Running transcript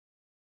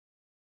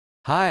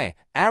Hi,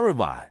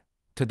 everyone.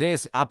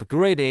 Today's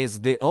upgrade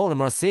is the old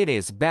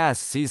Mercedes-Benz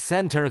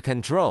C-Center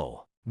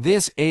control.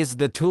 This is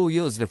the tool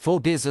used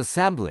for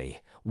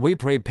disassembly. We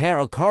prepare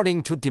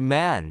according to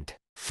demand.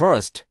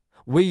 First,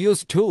 we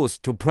use tools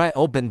to pry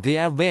open the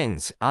air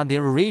vents on the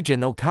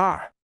original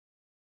car.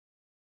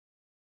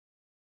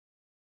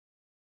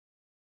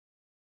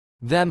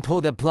 Then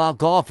pull the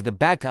plug off the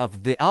back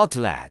of the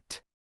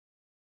outlet.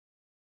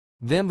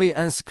 Then we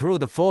unscrew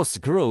the 4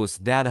 screws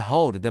that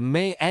hold the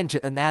main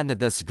engine and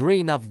the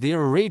screen of the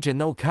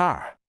original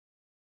car.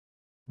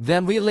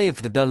 Then we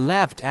lift the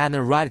left and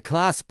right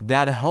clasp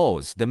that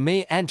holds the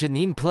main engine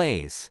in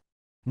place.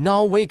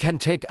 Now we can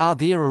take out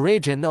the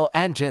original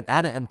engine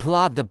and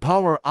unplug the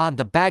power on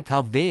the back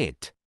of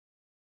it.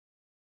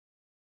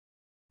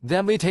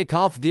 Then we take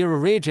off the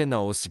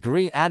original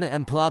screen and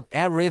unplug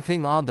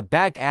everything on the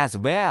back as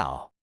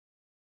well.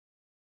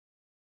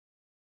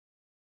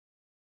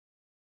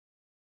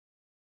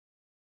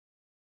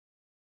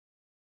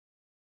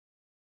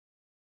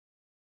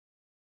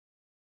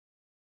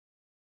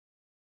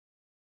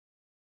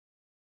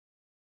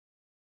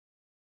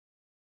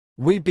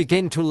 We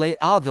begin to lay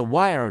out the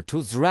wire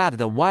to thread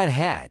the white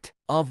head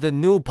of the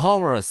new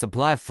power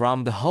supply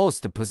from the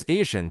host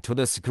position to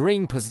the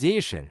screen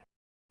position.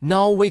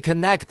 Now we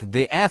connect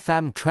the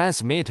FM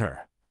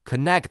transmitter.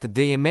 Connect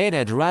the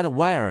emitted red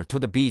wire to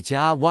the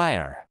BGR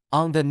wire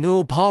on the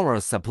new power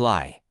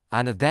supply,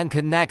 and then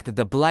connect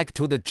the black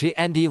to the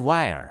GND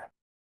wire.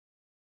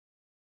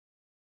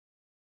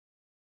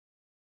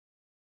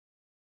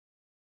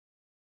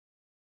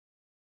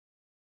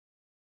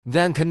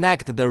 Then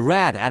connect the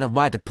red and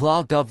white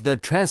plug of the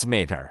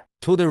transmitter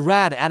to the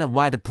red and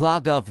white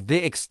plug of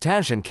the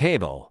extension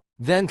cable.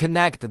 Then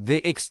connect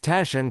the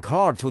extension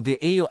cord to the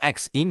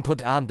AUX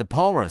input on the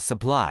power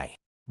supply.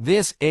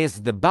 This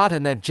is the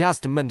button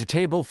adjustment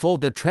table for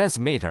the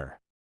transmitter.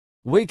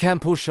 We can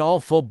push all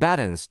 4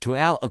 buttons to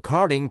L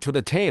according to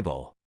the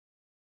table.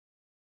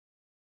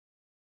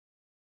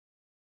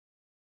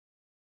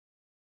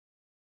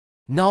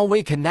 Now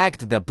we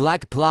connect the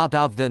black plug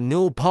of the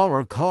new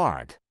power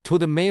cord to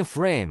the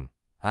mainframe,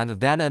 and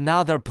then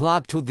another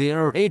plug to the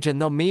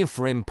original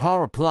mainframe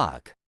power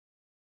plug.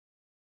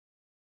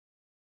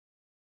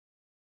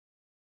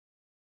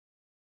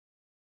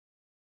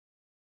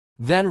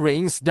 Then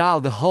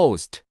reinstall the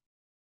host.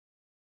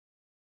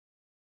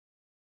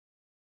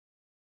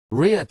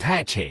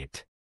 Reattach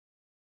it.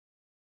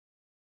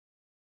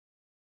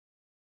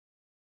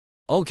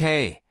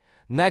 Okay,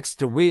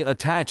 next we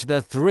attach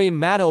the 3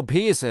 metal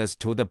pieces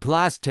to the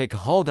plastic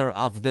holder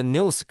of the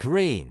new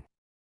screen.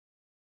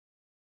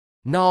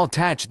 Now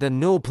attach the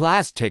new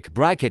plastic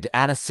bracket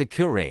and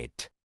secure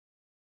it.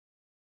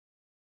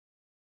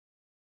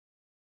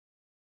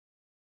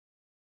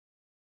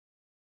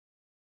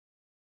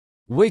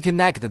 We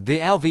connect the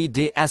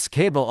LVDS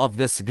cable of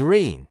the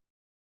screen.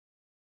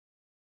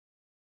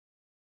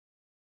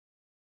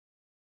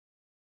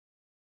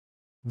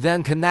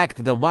 Then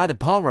connect the white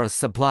power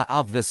supply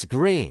of the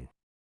screen.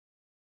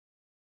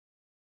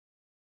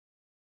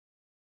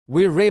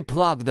 We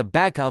replug the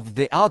back of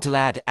the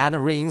outlet and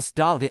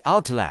reinstall the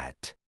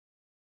outlet.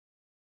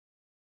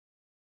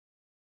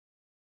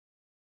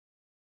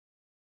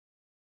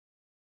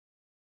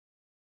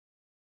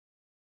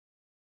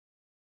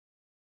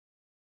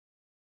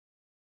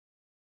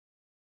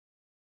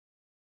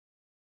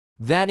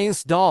 Then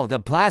install the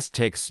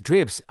plastic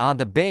strips on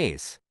the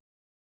base.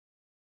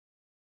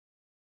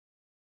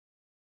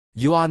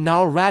 You are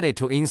now ready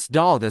to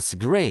install the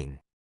screen.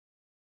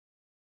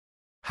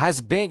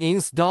 Has been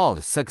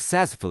installed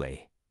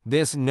successfully.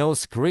 This new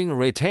screen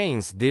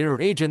retains the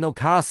original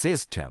car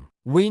system.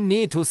 We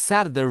need to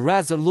set the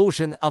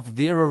resolution of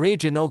the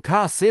original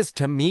car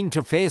system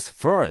interface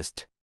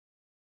first.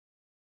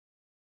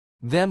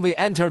 Then we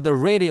enter the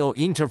radio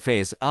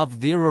interface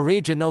of the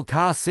original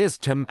car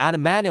system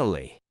and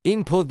manually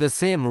input the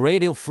same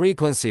radio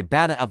frequency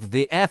band of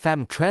the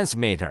FM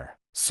transmitter,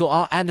 so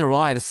our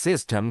Android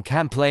system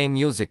can play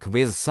music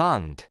with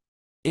sound.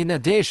 In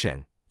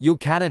addition, you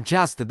can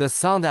adjust the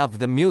sound of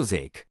the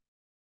music.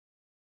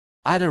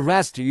 At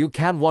rest, you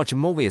can watch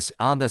movies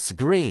on the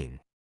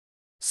screen.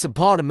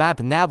 Support map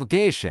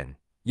navigation.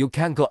 You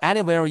can go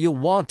anywhere you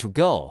want to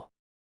go.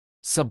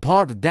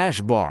 Support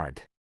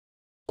dashboard.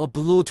 A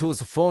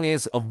Bluetooth phone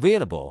is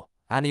available,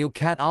 and you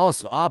can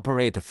also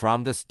operate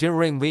from the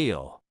steering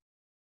wheel.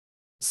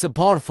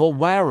 Support for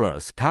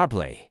wireless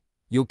Carplay.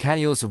 You can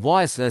use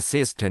voice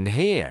assistant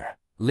here,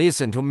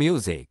 listen to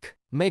music,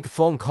 make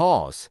phone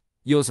calls,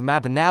 use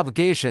map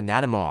navigation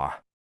and more.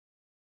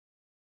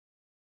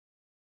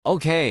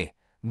 Okay,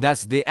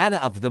 that's the end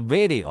of the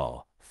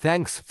video.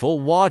 Thanks for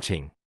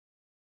watching.